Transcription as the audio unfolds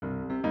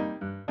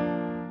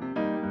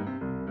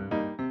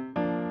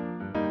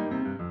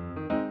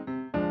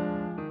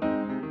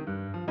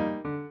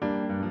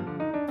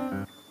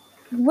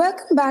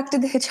Welcome back to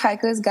The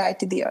Hitchhiker's Guide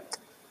to the Earth,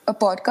 a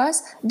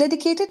podcast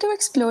dedicated to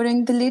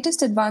exploring the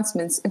latest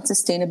advancements in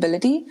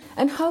sustainability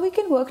and how we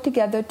can work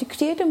together to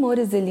create a more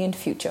resilient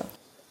future.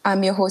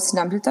 I'm your host,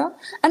 Namrata,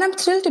 and I'm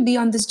thrilled to be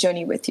on this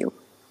journey with you.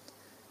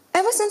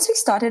 Ever since we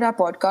started our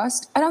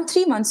podcast around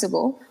 3 months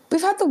ago,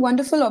 we've had the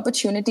wonderful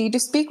opportunity to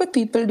speak with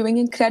people doing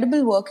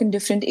incredible work in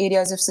different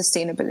areas of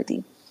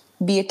sustainability,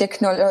 be it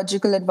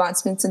technological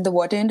advancements in the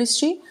water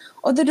industry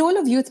or the role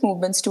of youth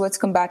movements towards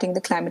combating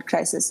the climate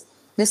crisis,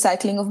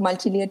 recycling of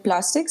multi-layered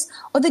plastics,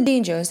 or the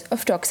dangers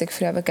of toxic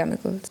forever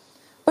chemicals.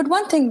 But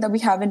one thing that we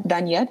haven't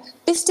done yet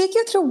is take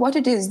you through what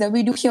it is that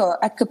we do here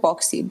at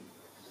Kapokseed.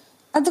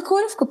 At the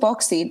core of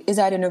Kapokseed is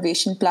our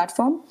innovation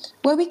platform,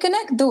 where we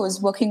connect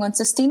those working on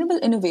sustainable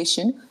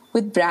innovation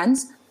with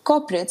brands,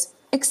 corporates,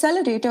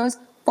 accelerators,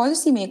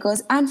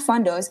 policymakers, and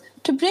funders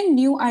to bring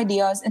new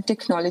ideas and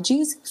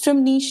technologies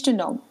from niche to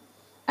norm.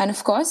 And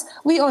of course,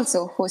 we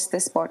also host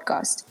this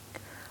podcast.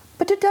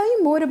 But to tell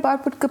you more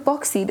about what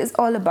Kapokseed is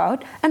all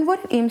about and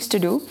what it aims to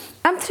do,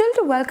 I'm thrilled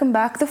to welcome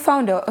back the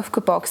founder of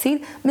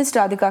Kapokseed, Ms.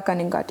 Radhica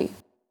Kanningati.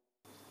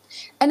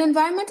 An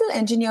environmental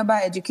engineer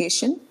by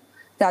education,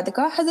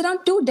 Radhika has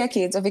around 2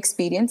 decades of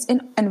experience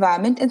in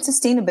environment and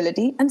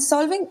sustainability and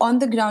solving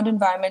on-the-ground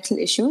environmental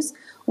issues,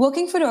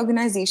 working for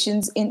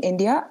organizations in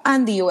India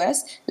and the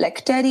US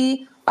like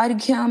TERI,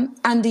 Arghyam,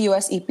 and the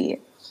US EPA.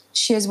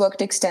 She has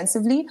worked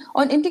extensively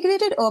on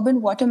integrated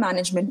urban water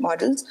management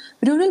models,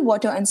 rural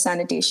water and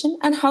sanitation,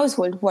 and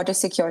household water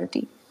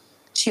security.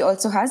 She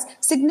also has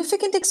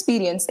significant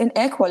experience in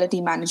air quality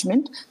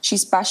management.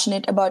 She's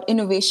passionate about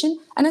innovation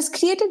and has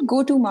created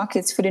go-to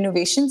markets for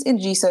innovations in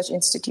research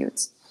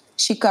institutes.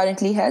 She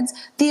currently heads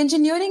the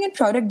engineering and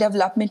product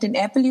development in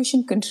air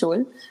pollution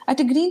control at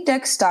a green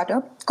tech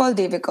startup called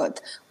Devik Earth,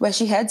 where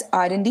she heads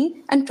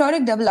R&D and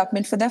product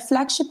development for their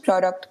flagship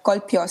product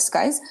called Pure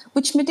Skies,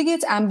 which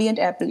mitigates ambient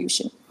air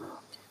pollution.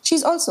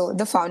 She's also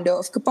the founder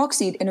of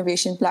Kapokseed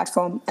Innovation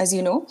Platform, as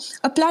you know,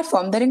 a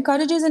platform that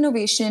encourages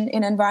innovation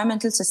in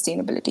environmental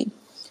sustainability.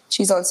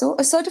 She's also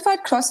a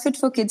certified CrossFit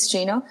for Kids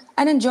trainer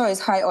and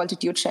enjoys high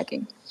altitude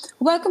trekking.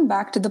 Welcome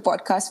back to the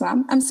podcast,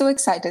 ma'am. I'm so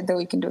excited that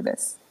we can do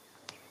this.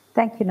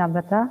 Thank you,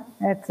 Namrata.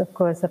 It's, of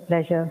course, a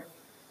pleasure.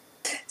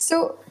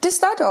 So, to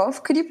start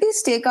off, could you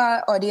please take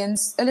our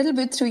audience a little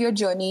bit through your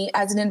journey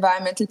as an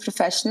environmental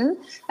professional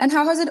and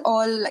how has it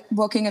all, like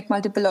working at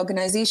multiple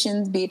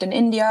organizations, be it in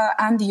India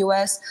and the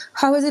US,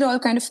 how has it all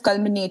kind of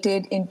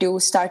culminated into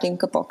starting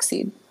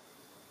Kapokseed?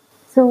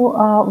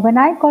 So, when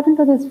I got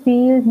into this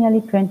field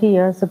nearly 20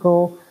 years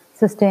ago,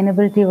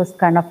 sustainability was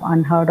kind of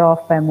unheard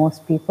of by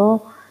most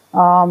people.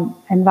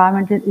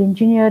 Environmental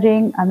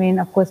engineering, I mean,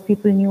 of course,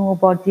 people knew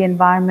about the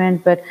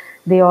environment, but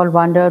they all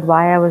wondered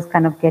why I was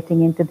kind of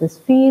getting into this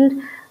field.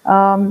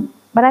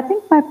 But I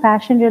think my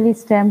passion really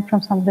stemmed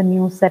from some of the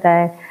news that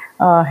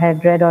I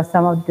had read or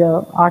some of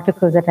the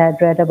articles that I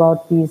had read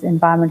about these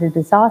environmental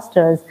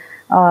disasters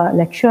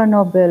like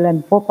Chernobyl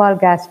and Bhopal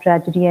gas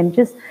tragedy, and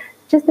just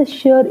the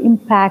sheer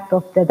impact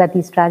of that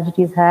these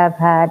tragedies have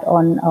had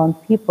on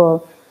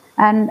people.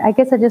 And I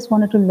guess I just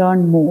wanted to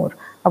learn more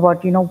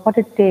about, what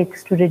it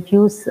takes to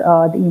reduce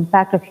the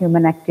impact of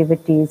human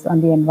activities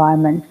on the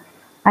environment.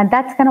 And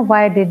that's kind of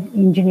why I did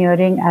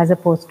engineering as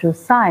opposed to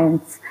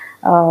science,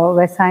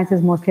 where science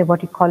is mostly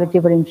about ecology,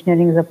 but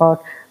engineering is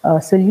about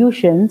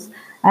solutions.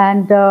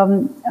 And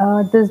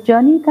this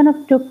journey kind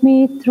of took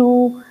me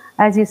through,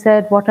 as you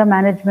said, water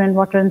management,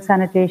 water and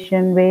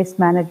sanitation, waste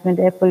management,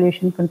 air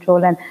pollution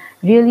control, and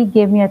really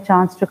gave me a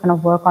chance to kind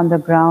of work on the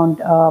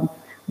ground,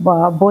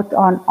 both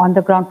on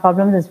the ground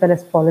problems as well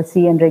as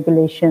policy and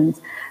regulations.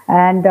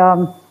 And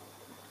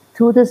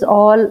through this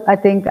all, I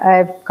think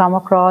I've come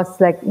across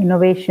like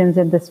innovations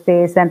in this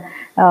space, and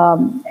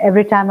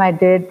every time I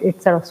did,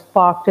 it sort of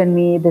sparked in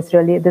me this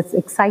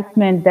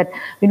excitement that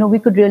we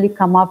could really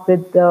come up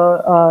with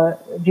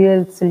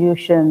real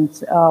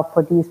solutions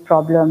for these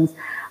problems.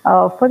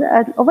 Over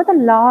the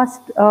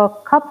last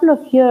couple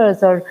of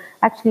years, or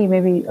actually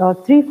maybe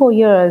 3-4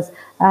 years,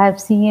 I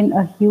have seen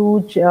a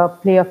huge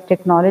play of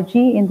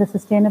technology in the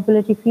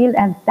sustainability field,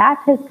 and that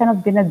has kind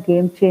of been a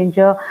game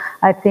changer,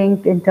 I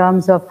think, in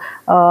terms of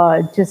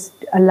just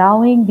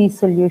allowing these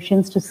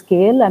solutions to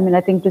scale. I mean,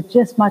 I think it's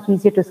just much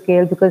easier to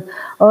scale because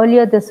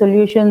earlier the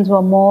solutions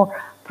were more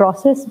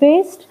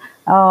process-based,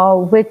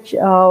 which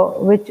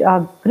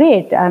are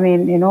great. I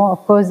mean,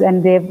 of course,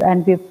 and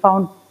we've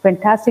found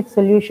fantastic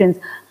solutions,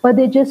 but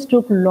they just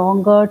took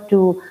longer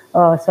to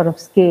sort of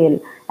scale.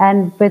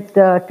 And with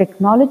the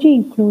technology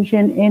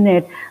inclusion in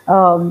it,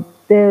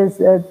 it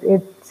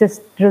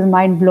was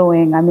mind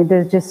blowing. I mean,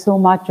 there's just so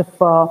much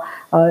of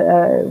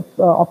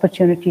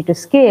opportunity to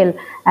scale,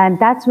 and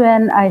that's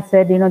when I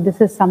said,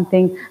 this is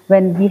something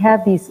when we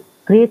have these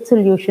great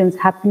solutions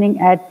happening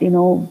at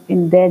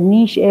in their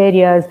niche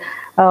areas.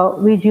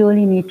 We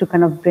really need to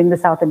kind of bring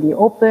this out in the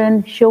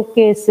open,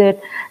 showcase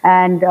it,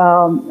 and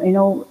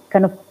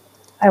kind of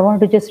I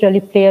wanted to just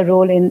really play a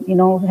role in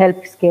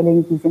help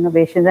scaling these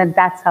innovations, and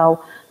that's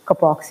how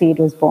Kapokseed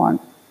was born.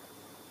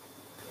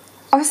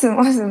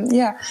 Awesome.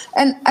 Yeah.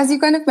 And as you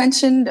kind of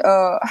mentioned,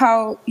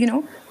 how,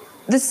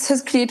 this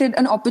has created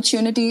an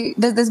opportunity.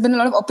 There's been a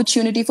lot of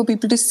opportunity for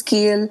people to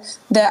scale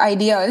their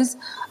ideas.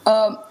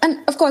 And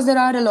of course, there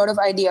are a lot of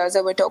ideas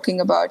that we're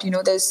talking about.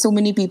 There's so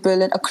many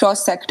people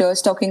across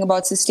sectors talking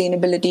about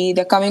sustainability.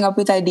 They're coming up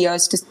with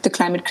ideas to the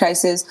climate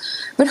crisis.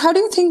 But how do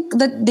you think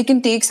that they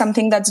can take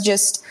something that's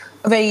just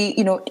a very,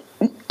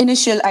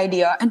 initial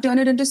idea and turn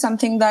it into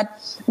something that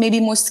may be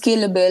more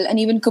scalable and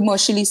even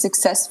commercially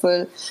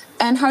successful?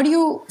 And how do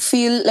you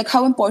feel, like,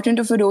 how important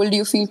of a role do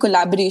you feel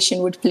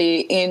collaboration would play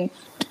in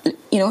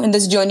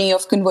this journey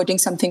of converting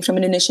something from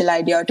an initial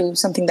idea to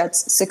something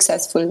that's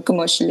successful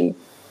commercially?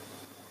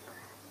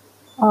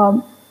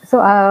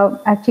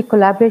 Actually,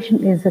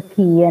 collaboration is a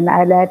key, and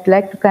I'd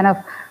like to kind of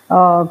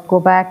go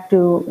back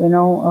to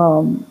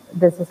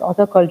there's this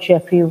author called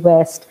Jeffrey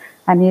West,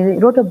 and he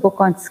wrote a book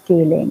on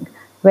scaling,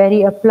 where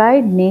he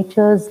applied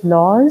nature's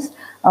laws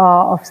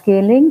of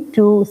scaling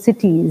to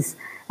cities,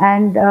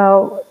 and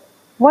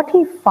what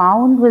he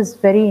found was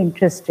very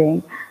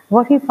interesting.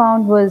 What he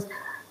found was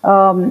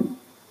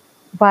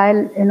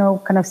while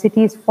kind of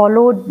cities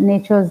followed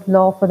nature's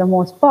law for the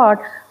most part,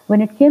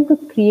 when it came to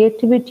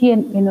creativity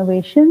and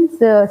innovations,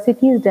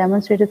 cities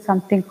demonstrated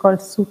something called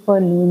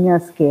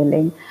superlinear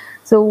scaling.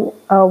 So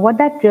what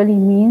that really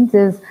means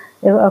is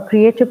a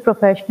creative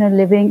professional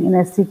living in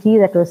a city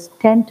that was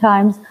 10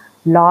 times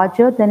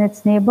larger than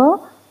its neighbor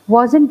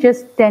wasn't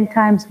just 10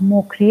 times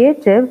more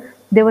creative,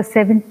 they were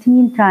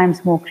 17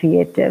 times more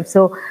creative.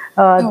 So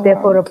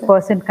therefore, a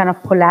person kind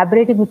of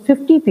collaborating with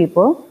 50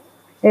 people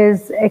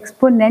is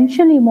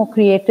exponentially more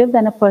creative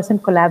than a person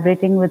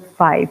collaborating with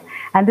 5.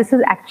 And this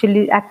is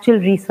actual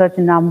research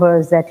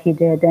numbers that he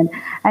did.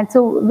 And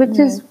so which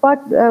is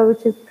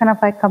kind of,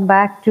 I come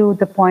back to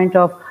the point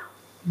of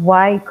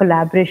why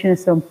collaboration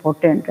is so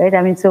important, right?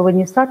 I mean, so when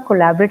you start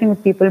collaborating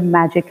with people,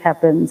 magic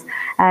happens.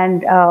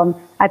 And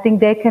I think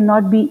there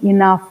cannot be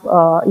enough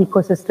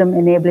ecosystem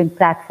enabling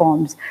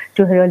platforms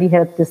to really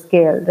help the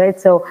scale,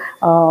 right? So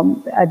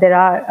there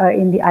are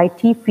in the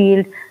IT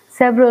field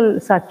several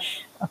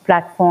such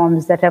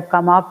platforms that have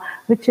come up,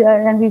 which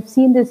and we've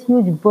seen this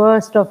huge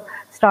burst of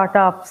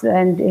startups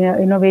and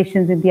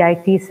innovations in the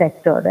IT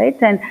sector, right?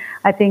 And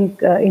I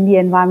think in the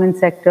environment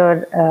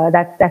sector,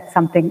 that's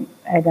something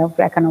I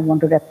kind of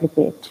want to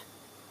replicate.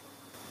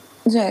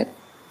 Right.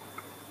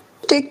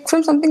 Take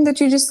from something that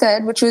you just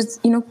said, which was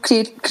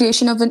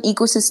creation of an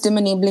ecosystem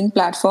enabling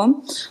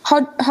platform.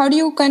 How do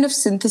you kind of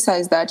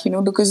synthesize that?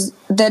 Because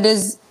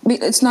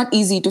it's not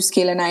easy to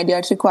scale an idea.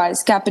 It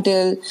requires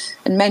capital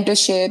and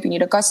mentorship. You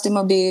need a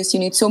customer base.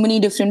 You need so many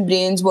different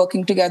brains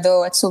working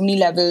together at so many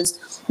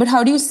levels. But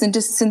how do you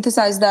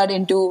synthesize that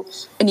into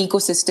an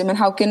ecosystem? And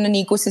how can an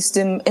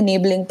ecosystem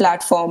enabling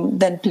platform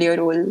then play a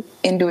role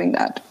in doing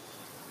that?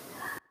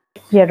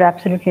 You're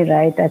absolutely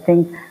right. I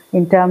think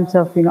in terms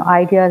of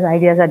ideas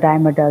are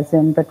dime a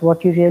dozen, but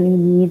what you really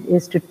need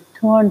is to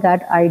turn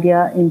that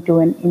idea into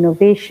an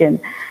innovation.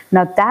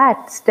 Now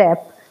that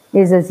step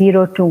is a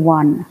 0 to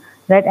 1,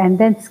 right? And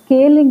then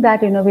scaling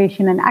that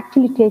innovation and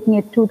actually taking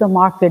it to the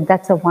market,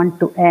 that's a 1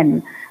 to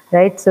n,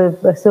 right?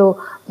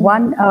 So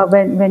one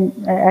when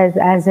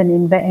as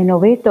an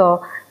innovator,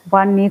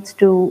 one needs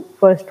to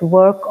first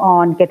work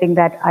on getting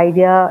that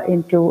idea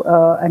into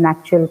an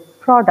actual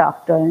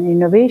product or an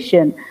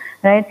innovation,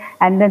 right?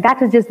 And then that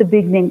is just the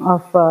beginning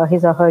of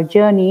his or her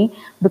journey,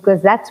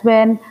 because that's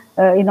when,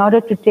 in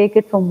order to take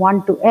it from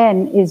 1 to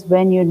n, is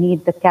when you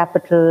need the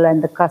capital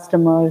and the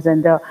customers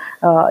and the,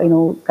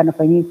 kind of,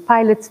 you need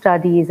pilot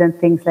studies and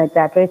things like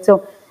that, right?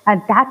 So,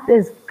 and that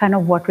is kind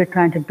of what we're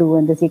trying to do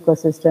in this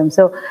ecosystem.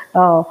 So,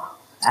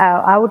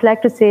 I would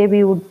like to say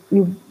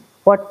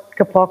what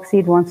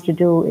Kapokseed wants to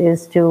do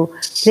is to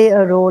play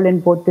a role in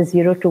both the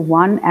 0 to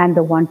 1 and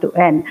the 1 to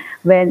n.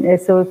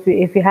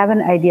 If you have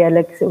an idea,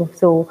 like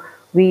so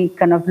we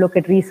kind of look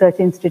at research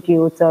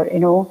institutes or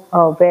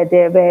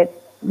where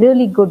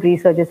really good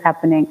research is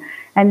happening,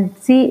 and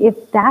see if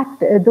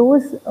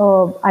those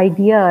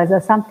ideas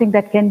are something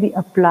that can be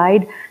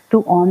applied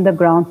to on the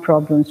ground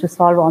problems, to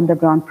solve on the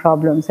ground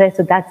problems, right?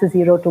 So that's the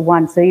 0 to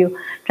 1. So you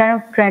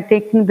try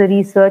taking the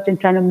research and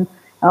trying to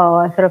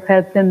sort of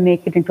help them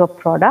make it into a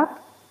product.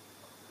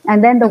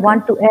 And then the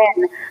 1 to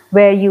n,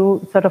 where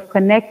you sort of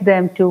connect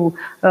them to,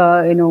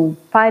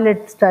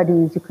 pilot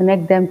studies, you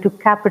connect them to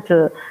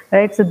capital,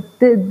 right? So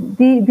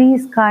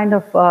these kind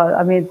of,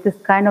 this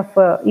kind of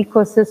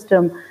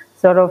ecosystem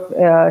sort of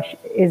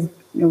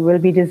will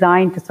be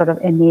designed to sort of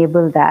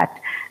enable that.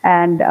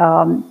 And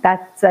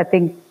I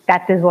think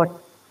that is what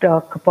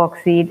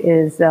Kapokseed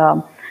is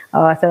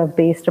sort of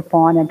based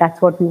upon, and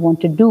that's what we want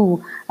to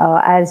do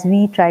as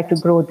we try to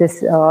grow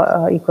this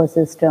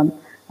ecosystem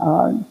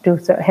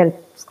to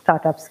help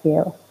startup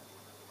scale.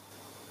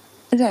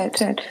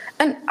 Right.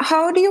 And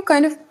how do you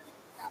kind of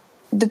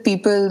the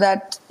people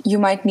that you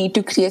might need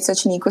to create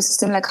such an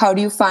ecosystem? Like, how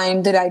do you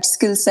find the right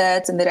skill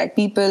sets and the right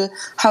people?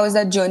 How has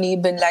that journey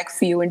been like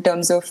for you in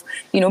terms of,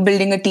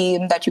 building a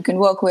team that you can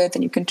work with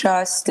and you can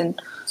trust,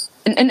 and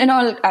in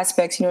all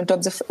aspects, in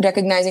terms of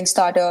recognizing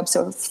startups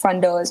or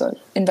funders or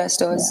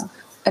investors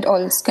at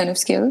all kind of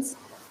scales?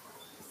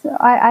 So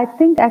I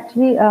think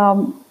actually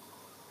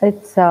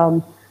it's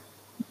the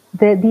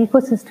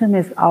ecosystem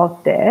is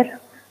out there.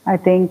 I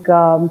think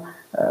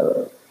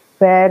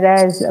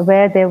whereas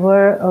where there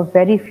were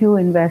very few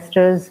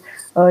investors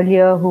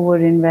earlier who were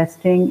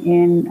investing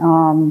in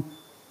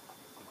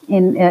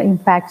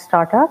impact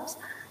startups,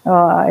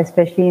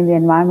 especially in the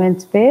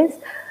environment space.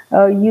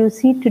 You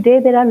see today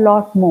there are a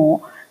lot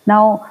more.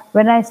 Now,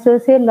 when I still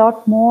say a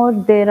lot more,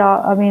 there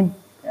are,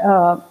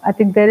 I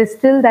think there is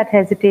still that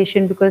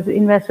hesitation because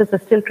investors are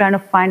still trying to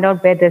find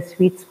out where their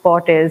sweet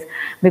spot is,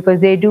 because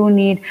they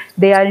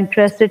are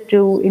interested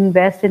to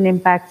invest in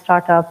impact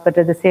startups, but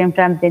at the same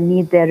time they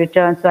need their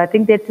return. So I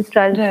think they're just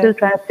still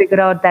trying to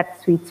figure out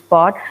that sweet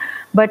spot.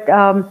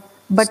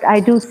 But I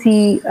do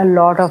see a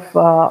lot of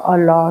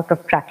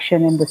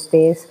traction in the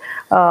space.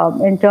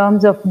 In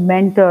terms of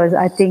mentors,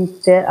 I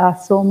think there are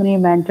so many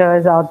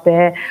mentors out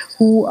there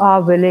who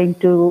are willing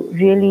to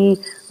really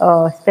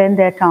spend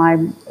their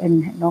time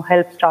and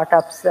help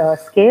startups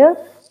scale.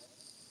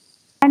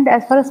 And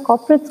as far as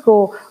corporates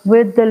go,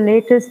 with the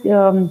latest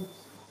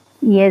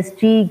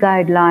ESG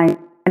guidelines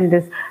and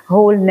this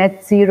whole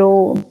net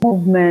zero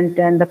movement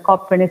and the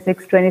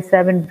COP26,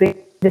 27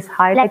 just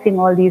highlighting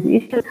all these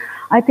issues,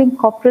 I think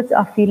corporates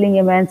are feeling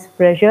immense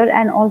pressure,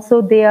 and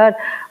also they are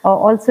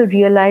also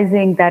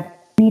realizing that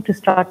they need to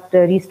start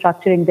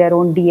restructuring their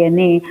own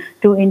DNA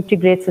to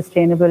integrate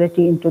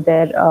sustainability into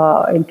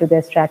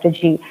their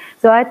strategy.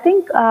 So I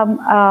think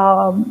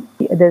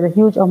there's a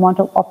huge amount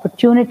of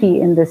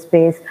opportunity in this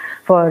space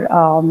for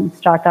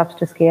startups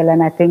to scale,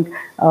 and I think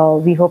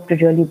we hope to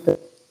really build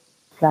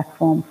a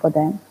platform for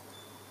them.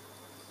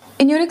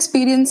 In your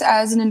experience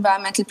as an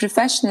environmental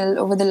professional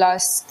over the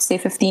last, say,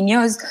 15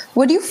 years,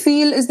 what do you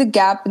feel is the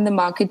gap in the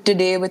market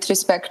today with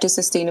respect to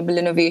sustainable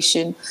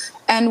innovation?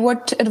 And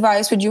what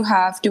advice would you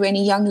have to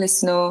any young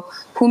listener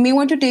who may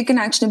want to take an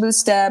actionable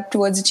step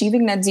towards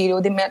achieving net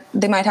zero?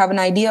 They might have an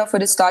idea for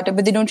a startup,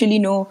 but they don't really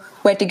know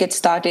where to get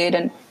started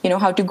and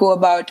how to go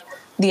about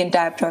the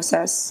entire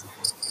process.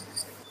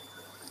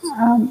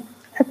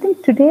 I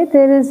think today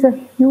there is a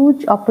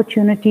huge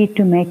opportunity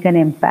to make an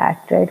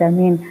impact, right? I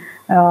mean,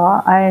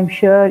 I am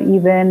sure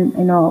even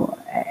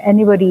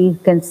anybody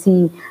can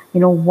see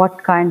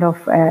what kind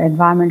of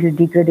environmental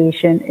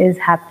degradation is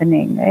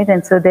happening, right?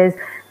 And so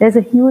there's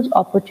a huge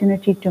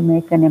opportunity to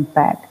make an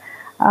impact.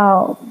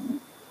 The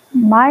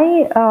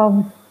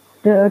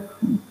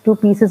two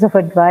pieces of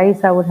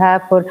advice I would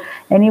have for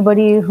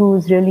anybody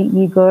who's really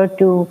eager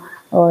to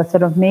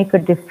sort of make a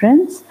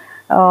difference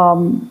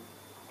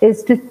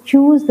is to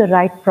choose the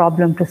right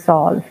problem to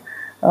solve.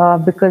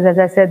 Because as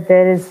I said,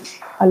 there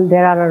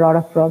are a lot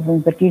of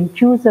problems, but you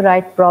choose the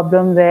right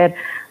problem where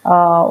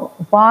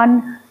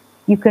one,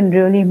 you can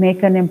really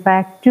make an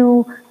impact.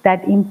 Two,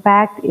 that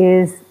impact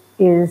is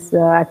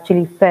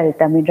actually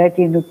felt. I mean, right?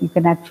 You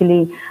can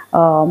actually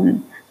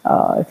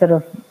sort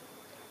of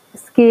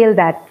scale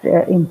that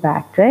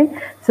impact, right?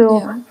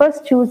 So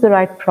first, choose the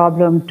right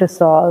problem to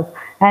solve,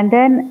 and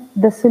then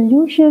the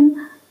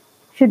solution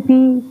should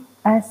be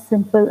as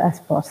simple as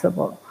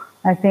possible.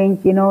 I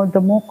think, the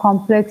more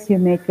complex you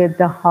make it,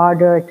 the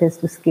harder it is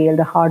to scale,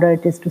 the harder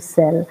it is to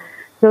sell.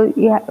 So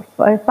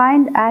I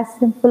find as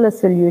simple a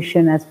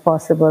solution as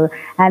possible,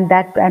 and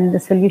the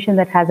solution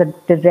that has a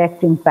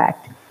direct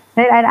impact.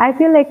 Right? And I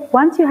feel like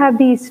once you have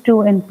these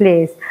two in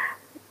place,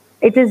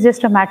 it is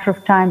just a matter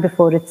of time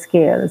before it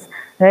scales,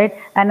 right?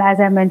 And as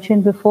I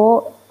mentioned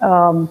before,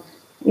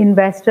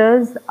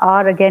 investors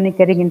are again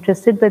getting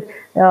interested, but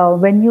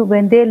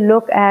when they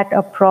look at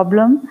a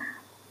problem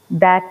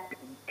that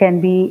can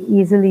be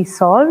easily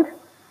solved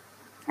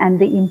and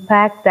the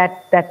impact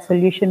that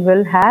solution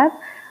will have,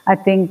 I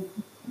think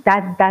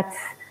that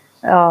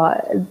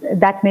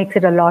makes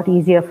it a lot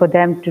easier for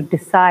them to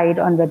decide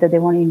on whether they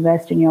want to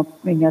invest in your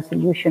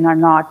solution or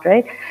not,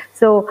 right?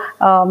 So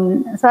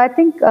I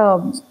think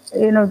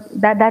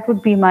that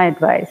would be my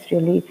advice,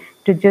 really,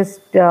 to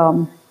just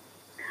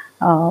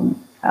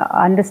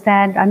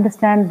understand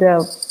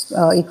the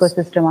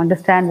ecosystem,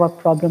 understand what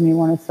problem you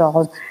want to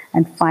solve,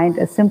 and find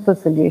a simple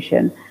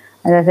solution.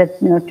 As I said,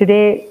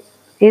 today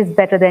is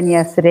better than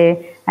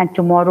yesterday, and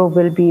tomorrow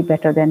will be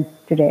better than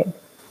today.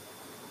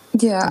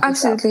 Yeah,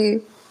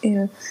 absolutely.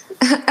 Yeah.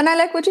 And I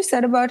like what you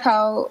said about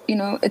how,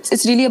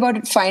 it's really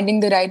about finding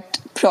the right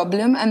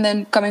problem and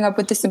then coming up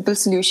with a simple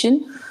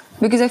solution.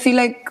 Because I feel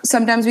like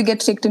sometimes we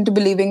get tricked into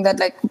believing that,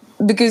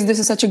 because this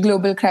is such a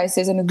global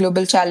crisis and a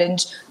global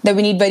challenge, that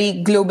we need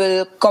very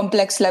global,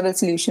 complex level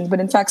solutions. But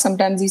in fact,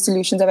 sometimes these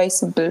solutions are very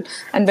simple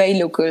and very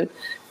local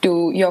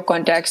to your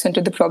context and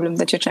to the problem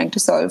that you're trying to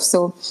solve.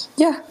 So,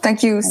 yeah,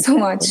 thank you so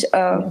much.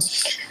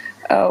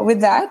 With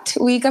that,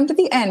 we come to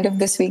the end of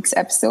this week's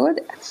episode.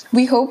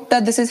 We hope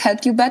that this has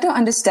helped you better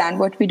understand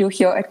what we do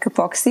here at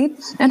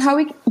Kapokseed and how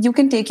you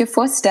can take your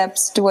first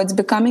steps towards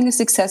becoming a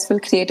successful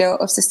creator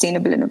of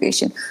sustainable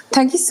innovation.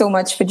 Thank you so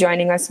much for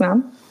joining us,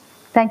 ma'am.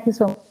 Thank you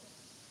so much.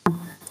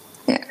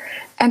 Yeah.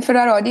 And for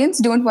our audience,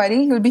 don't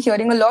worry, you'll be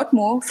hearing a lot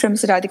more from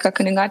Radhica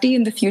Kanningati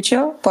in the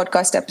future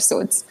podcast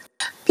episodes.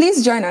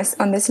 Please join us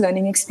on this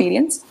learning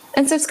experience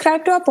and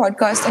subscribe to our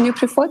podcast on your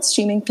preferred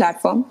streaming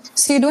platform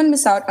so you don't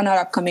miss out on our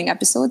upcoming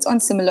episodes on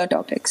similar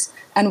topics.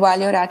 And while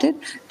you're at it,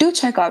 do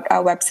check out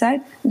our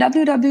website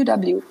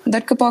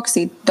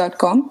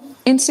www.kapokseed.com,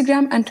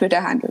 Instagram and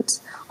Twitter handles.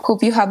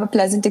 Hope you have a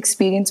pleasant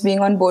experience being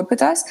on board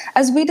with us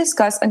as we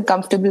discuss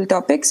uncomfortable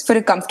topics for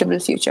a comfortable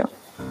future.